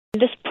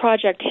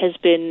project has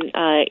been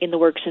in the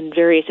works in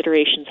various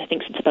iterations, I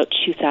think, since about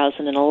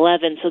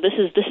 2011. So this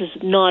is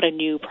not a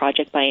new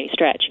project by any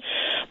stretch.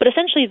 But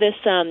essentially, this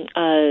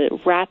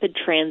rapid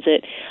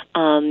transit,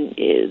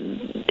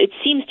 it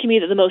seems to me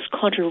that the most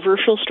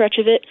controversial stretch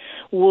of it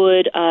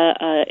would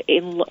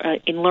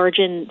enlarge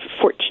in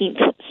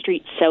 14th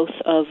Street south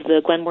of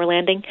the Glenmore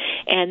Landing,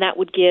 and that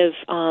would give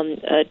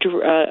a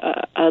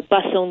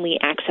bus-only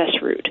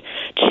access route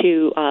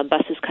to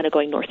buses kind of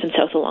going north and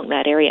south along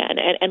that area.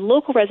 And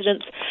local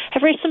residents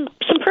have raised some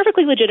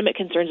perfectly legitimate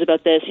concerns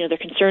about this. You know, they're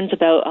concerns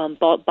about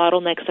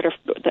bottlenecks that are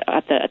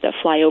at the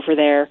flyover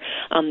there.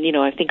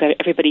 I think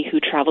everybody who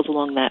travels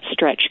along that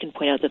stretch can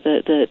point out that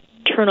the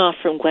turnoff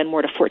from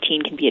Glenmore to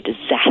 14 can be a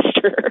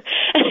disaster.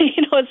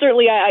 And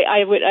certainly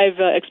I've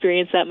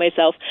experienced that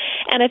myself.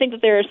 And I think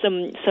that there are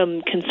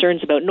some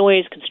concerns about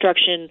noise,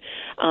 construction,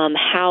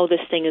 how this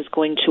thing is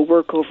going to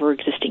work over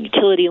existing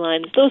utility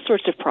lines, those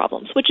sorts of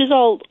problems, which is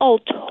all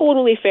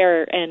totally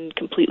fair and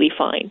completely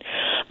fine.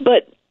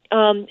 But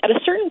at a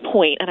certain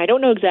point, and I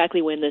don't know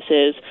exactly when this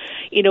is,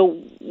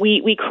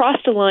 we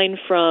crossed a line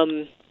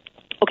from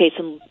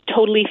some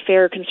totally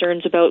fair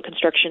concerns about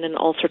construction and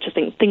all sorts of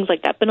things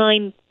like that,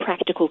 benign,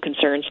 practical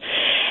concerns.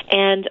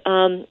 And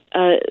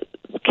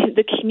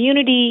the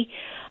community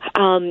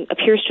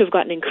appears to have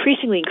gotten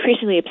increasingly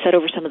upset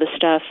over some of the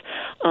stuff.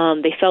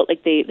 They felt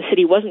like the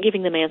city wasn't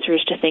giving them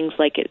answers to things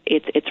like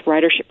its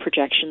ridership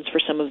projections for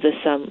some of this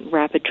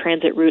rapid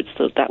transit routes.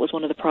 So that was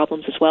one of the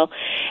problems as well.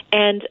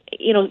 And,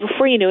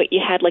 before you knew it, you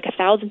had like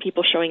 1,000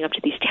 people showing up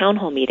to these town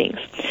hall meetings.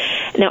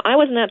 Now, I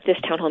wasn't at this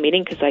town hall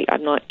meeting because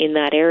I'm not in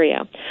that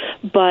area,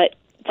 but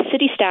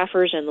city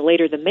staffers and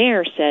later the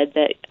mayor said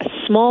that a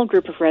small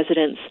group of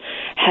residents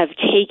have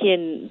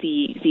taken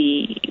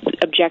the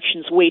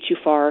objections way too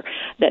far,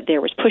 that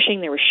there was pushing,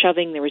 there was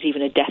shoving, there was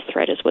even a death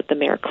threat is what the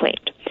mayor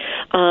claimed.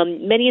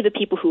 Many of the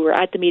people who were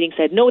at the meeting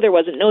said, no, there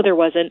wasn't,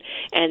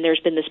 and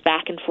there's been this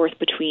back and forth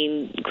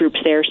between groups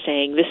there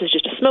saying this is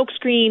just a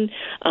smokescreen,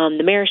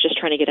 the mayor's just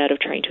trying to get out of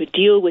trying to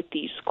deal with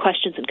these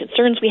questions and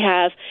concerns we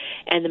have,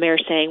 and the mayor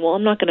saying, well,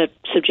 I'm not going to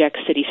subject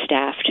city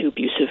staff to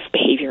abusive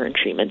behavior and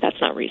treatment, that's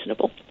not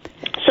reasonable.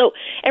 So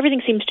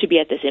everything seems to be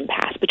at this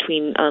impasse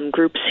between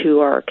groups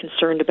who are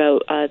concerned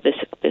about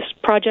this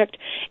project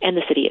and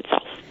the city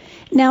itself.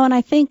 Now, and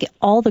I think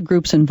all the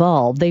groups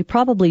involved, they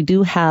probably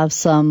do have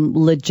some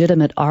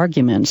legitimate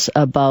arguments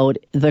about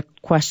the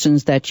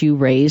questions that you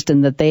raised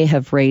and that they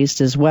have raised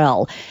as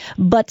well.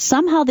 But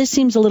somehow this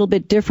seems a little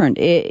bit different.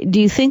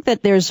 Do you think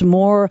that there's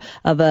more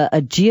of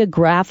a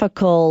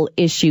geographical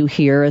issue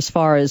here as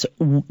far as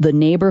the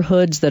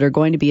neighborhoods that are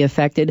going to be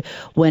affected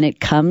when it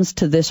comes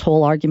to this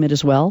whole argument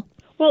as well?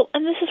 Well,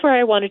 and this is where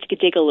I wanted to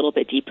dig a little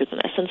bit deeper than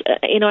this.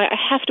 And, I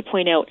have to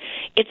point out,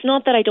 it's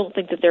not that I don't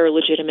think that there are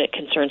legitimate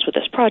concerns with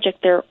this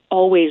project. There are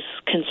always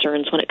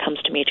concerns when it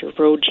comes to major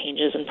road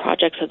changes and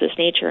projects of this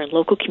nature, and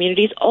local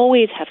communities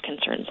always have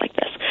concerns like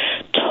this.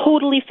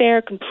 Totally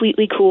fair,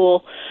 completely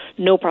cool,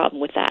 no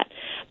problem with that.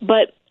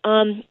 But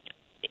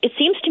it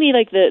seems to me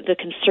like the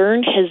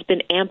concern has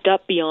been amped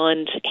up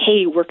beyond,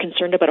 hey, we're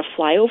concerned about a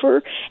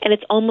flyover, and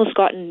it's almost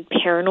gotten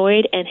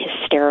paranoid and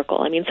hysterical.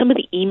 I mean, some of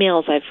the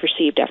emails I've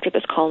received after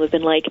this column have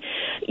been like,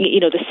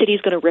 the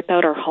city's going to rip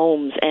out our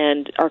homes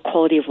and our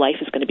quality of life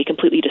is going to be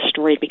completely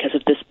destroyed because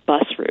of this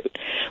bus route,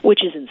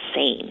 which is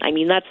insane. I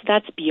mean,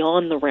 that's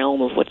beyond the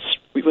realm of what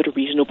a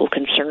reasonable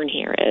concern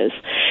here is.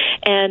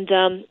 And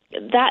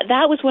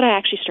that was what I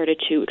actually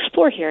started to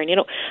explore here. And,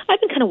 I've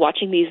been kind of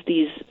watching these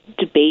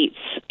debates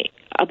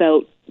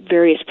about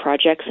various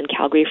projects in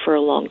Calgary for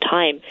a long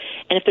time.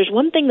 And if there's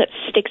one thing that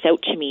sticks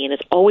out to me and has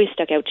always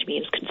stuck out to me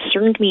and has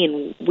concerned me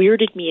and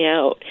weirded me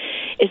out,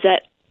 is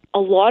that a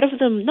lot of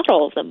them, not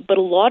all of them, but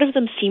a lot of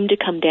them seem to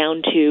come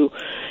down to,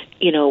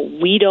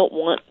 we don't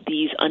want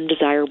these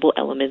undesirable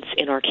elements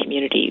in our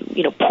community.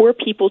 Poor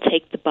people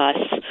take the bus.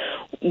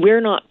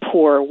 We're not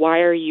poor. Why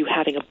are you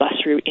having a bus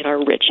route in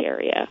our rich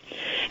area?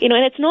 And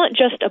it's not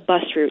just a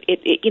bus route.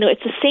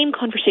 It's the same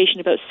conversation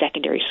about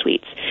secondary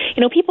suites.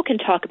 People can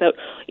talk about,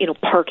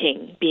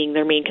 parking being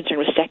their main concern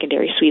with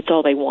secondary suites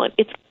all they want.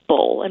 It's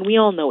bull, and we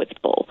all know it's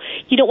bull.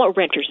 You don't want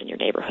renters in your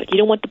neighborhood. You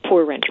don't want the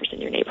poor renters in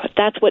your neighborhood.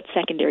 That's what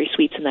secondary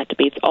suites in that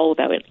debate's all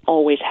about. It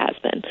always has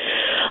been.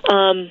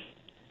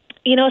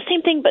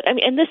 Same thing, but I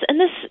mean, and this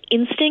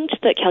instinct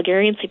that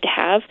Calgarians seem to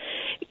have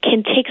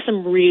can take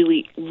some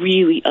really,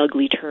 really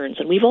ugly turns,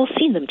 and we've all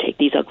seen them take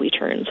these ugly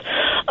turns.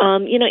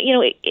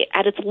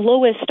 At its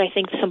lowest, I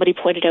think somebody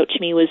pointed out to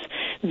me was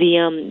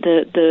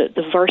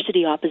the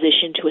varsity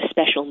opposition to a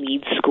special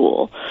needs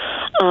school.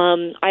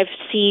 I've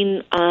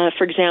seen,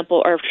 for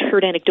example, or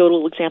heard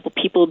anecdotal example,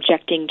 people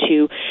objecting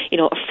to,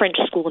 a French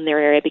school in their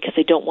area because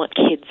they don't want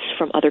kids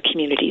from other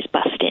communities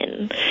bussed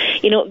in.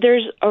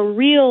 There's a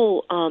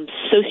real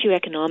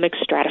socioeconomic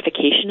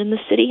stratification in the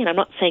city, and I'm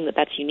not saying that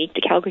that's unique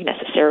to Calgary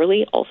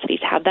necessarily. All cities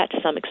have that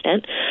to some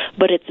extent,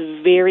 but it's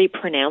very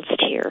pronounced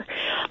here.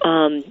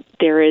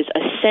 There is a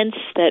sense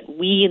that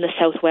we in the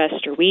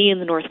Southwest or we in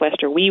the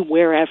Northwest or we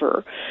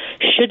wherever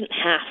shouldn't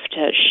have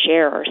to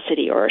share our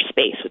city or our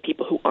space with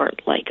people who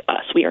aren't like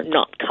us. We are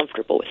not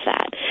comfortable with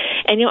that.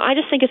 And, I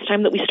just think it's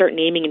time that we start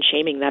naming and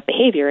shaming that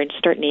behavior and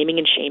start naming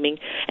and shaming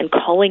and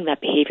calling that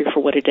behavior for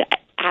what it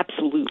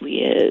absolutely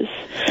is.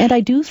 And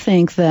I do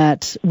think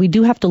that we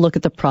do have to look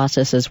at the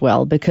process as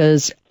well,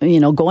 because,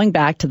 going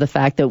back to the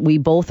fact that we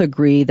both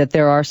agree that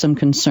there are some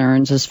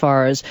concerns as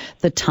far as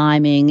the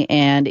timing,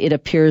 and it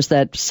appears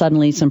that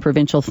suddenly some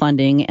provincial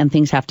funding and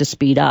things have to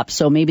speed up.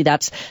 So maybe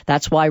that's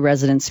why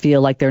residents feel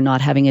like they're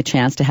not having a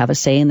chance to have a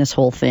say in this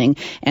whole thing,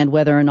 and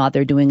whether or not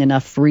they're doing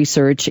enough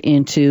research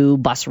into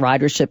bus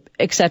ridership,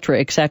 et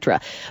cetera, et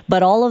cetera.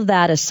 But all of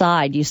that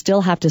aside, you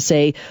still have to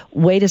say,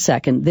 wait a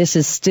second, this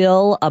is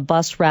still a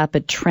bus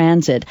rapid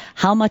transit.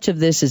 How much of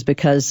this is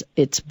because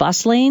it's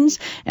bus lanes,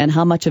 and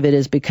how much of it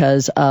is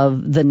because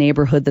of the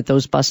neighborhood that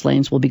those bus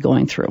lanes will be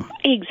going through?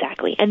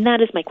 Exactly, and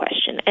that is my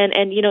question.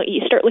 And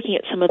you start looking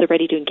at some of the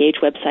Ready to Engage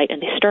website,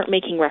 and they start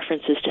making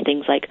references to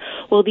things like,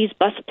 well, these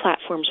bus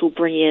platforms will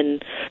bring in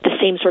the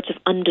same sorts of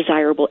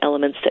undesirable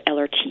elements that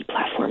LRT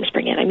platforms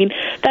bring in. I mean,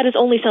 that is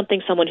only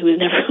something someone who's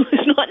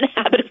not in the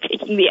habit of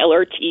taking the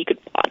LRT could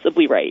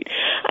possibly write.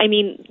 I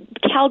mean,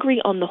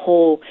 Calgary on the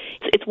whole,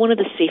 it's one of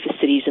the safest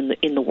cities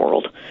in the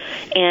world.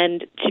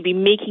 And to be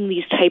making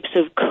these types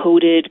of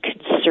coded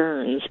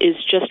concerns is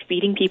just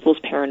feeding people's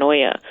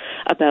paranoia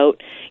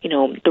about,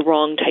 the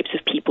wrong types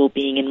of people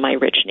being in my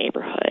rich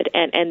neighborhood.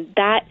 And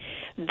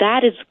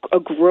that is a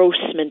gross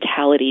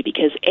mentality,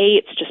 because A,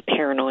 it's just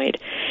paranoid,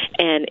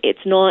 and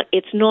it's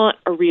not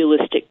a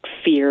realistic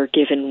fear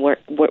given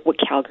what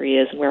Calgary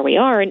is and where we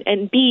are,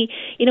 and B,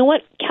 you know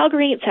what,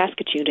 Calgary ain't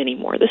Saskatoon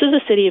anymore. This is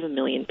a city of 1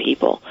 million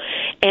people,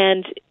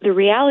 and the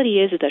reality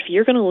is that if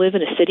you're going to live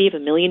in a city of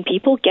 1 million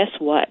people, guess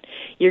what?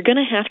 You're going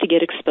to have to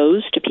get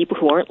exposed to people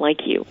who aren't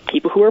like you,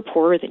 people who are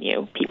poorer than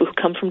you, people who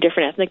come from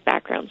different ethnic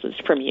backgrounds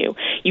from you.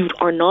 You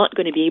are not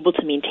going to be able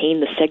to maintain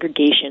the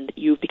segregation that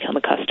you've become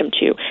accustomed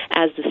to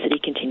as the city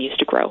continues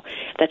to grow.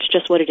 That's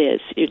just what it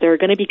is. There are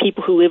going to be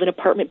people who live in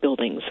apartment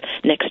buildings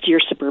next to your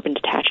suburban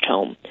detached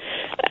home.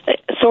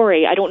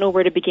 Sorry, I don't know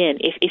where to begin.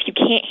 If you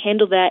can't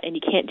handle that and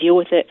you can't deal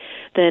with it,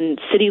 then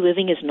city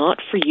living is not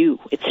for you.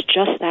 It's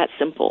just that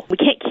simple. We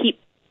can't keep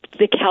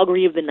the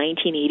Calgary of the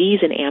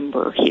 1980s in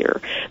amber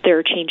here. There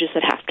are changes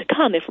that have to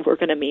come if we're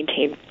going to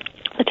maintain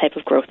the type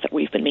of growth that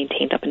we've been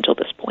maintained up until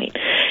this point.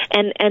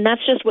 And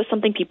that's just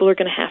something people are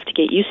going to have to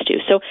get used to.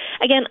 So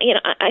again,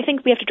 I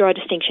think we have to draw a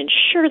distinction.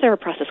 Sure, there are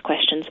process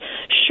questions.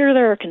 Sure,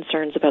 there are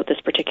concerns about this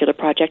particular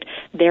project.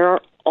 There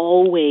are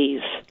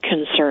always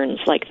concerns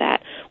like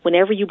that.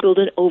 Whenever you build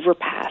an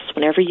overpass,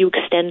 whenever you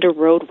extend a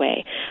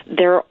roadway,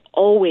 there are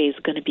always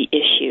going to be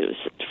issues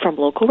from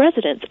local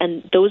residents,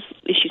 and those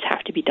issues have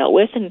to be dealt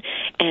with and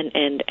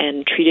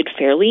treated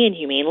fairly and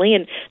humanely,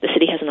 and the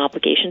city has an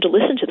obligation to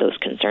listen to those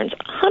concerns.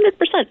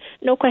 100%,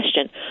 no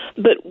question.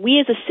 But we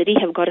as a city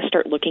have got to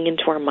start looking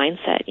into our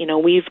mindset.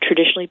 We've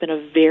traditionally been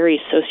a very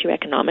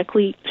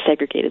socioeconomically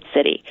segregated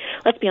city.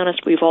 Let's be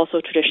honest, we've also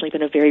traditionally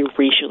been a very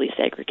racially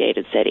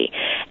segregated city,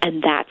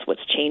 and that's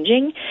what's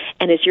changing.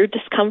 And is your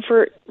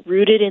discomfort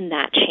rooted in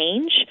that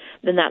change?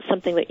 Then that's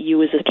something that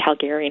you as a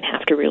Calgarian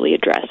have to really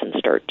address and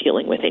start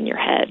dealing with in your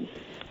head.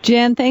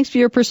 Jen, thanks for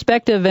your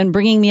perspective and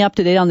bringing me up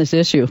to date on this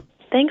issue.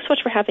 Thanks so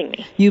much for having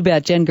me. You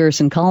bet. Jen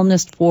Gerson,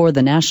 columnist for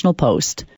the National Post.